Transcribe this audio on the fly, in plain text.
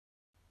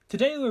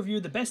Today we'll review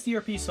the best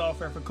ERP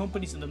software for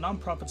companies in the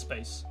non-profit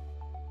space.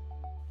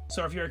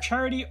 So if you're a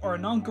charity or a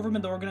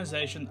non-government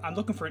organisation and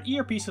looking for an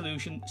ERP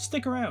solution,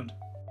 stick around.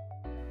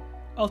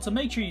 Also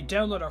make sure you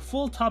download our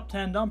full top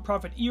 10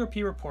 non-profit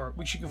ERP report,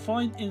 which you can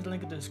find in the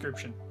link in the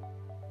description.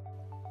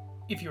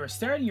 If you are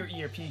starting your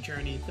ERP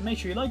journey, then make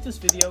sure you like this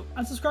video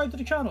and subscribe to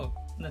the channel,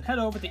 and then head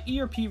over to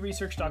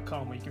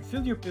erpresearch.com where you can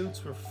fill your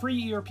boots with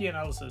free ERP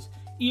analysis,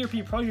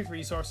 ERP project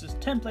resources,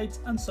 templates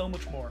and so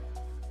much more.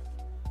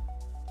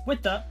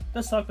 With that,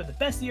 let's talk about the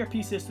best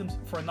ERP systems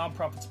for a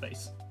non-profit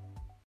space.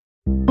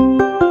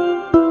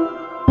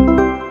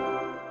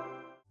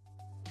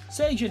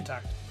 Sage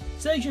Intacct.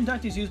 Sage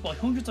Intacct is used by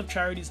hundreds of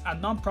charities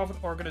and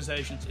non-profit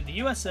organisations in the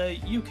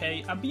USA,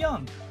 UK and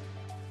beyond.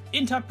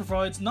 Intacct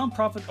provides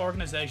non-profit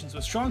organisations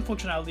with strong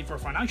functionality for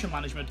financial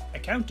management,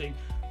 accounting,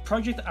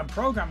 project and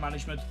program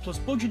management, plus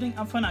budgeting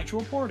and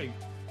financial reporting.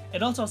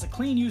 It also has a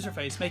clean user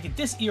face, making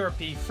this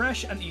ERP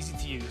fresh and easy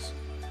to use.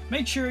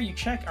 Make sure you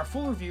check our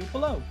full review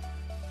below.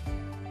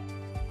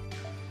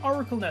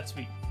 Oracle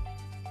Netspeed.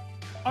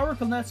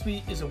 Oracle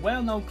Netspeed is a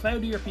well-known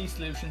cloud ERP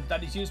solution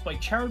that is used by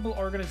charitable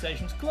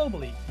organisations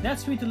globally.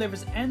 Netspeed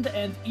delivers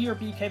end-to-end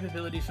ERP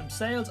capabilities from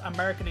sales and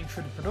marketing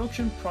through the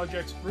production,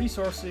 projects,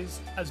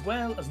 resources, as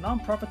well as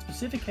non-profit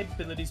specific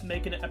capabilities,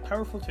 making it a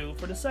powerful tool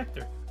for the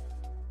sector.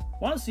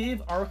 Want to see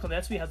if Oracle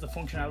Netspeed has the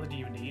functionality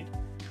you need?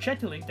 Check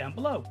the link down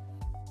below.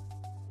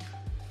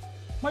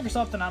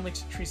 Microsoft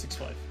Dynamics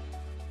 365.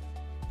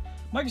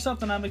 Microsoft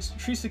Dynamics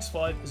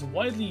 365 is a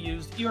widely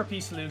used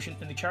ERP solution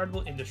in the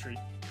charitable industry.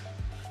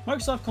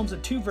 Microsoft comes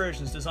in two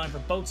versions designed for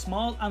both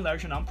small and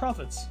larger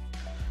non-profits.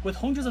 With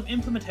hundreds of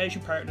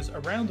implementation partners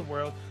around the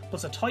world,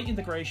 plus a tight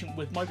integration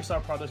with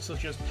Microsoft products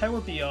such as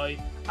Power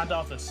BI and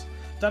Office,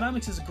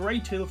 Dynamics is a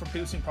great tool for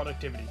boosting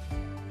productivity.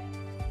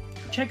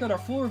 Check out our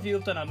full review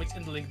of Dynamics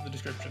in the link in the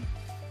description.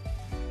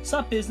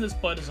 SAP Business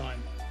by Design.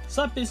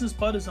 SAP Business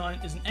by Design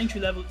is an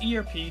entry-level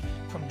ERP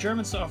from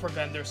German software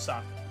vendor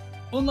SAP.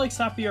 Unlike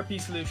SAP ERP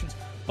solutions,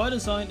 By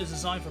Design is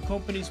designed for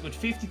companies with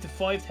 50 to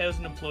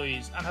 5,000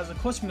 employees and has a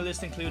customer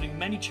list including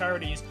many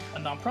charities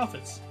and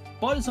non-profits.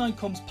 By Design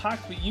comes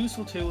packed with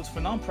useful tools for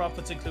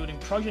non-profits including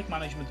project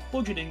management,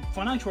 budgeting,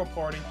 financial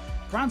reporting,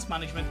 grants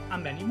management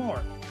and many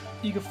more.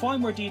 You can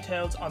find more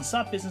details on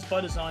SAP Business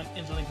by Design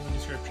in the link in the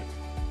description.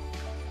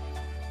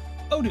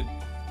 Odoo.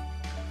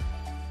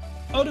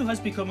 Odoo has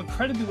become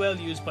incredibly well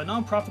used by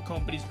non-profit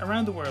companies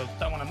around the world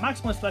that want to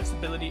maximise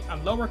flexibility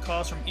and lower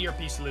costs from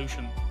ERP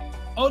solution.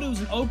 Odoo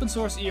is an open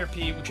source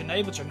ERP which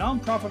enables your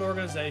non-profit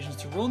organisations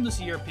to run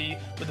this ERP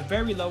with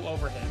very low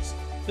overheads.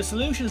 The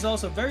solution is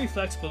also very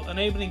flexible,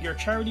 enabling your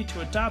charity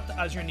to adapt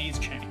as your needs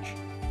change.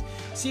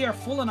 See our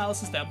full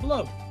analysis down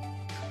below.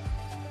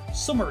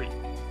 Summary.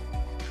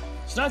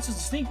 So that's just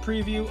a sneak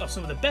preview of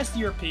some of the best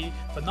ERP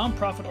for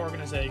non-profit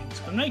organisations,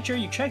 but make sure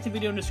you check the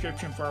video in the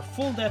description for our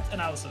full depth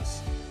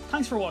analysis.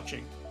 Thanks for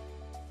watching.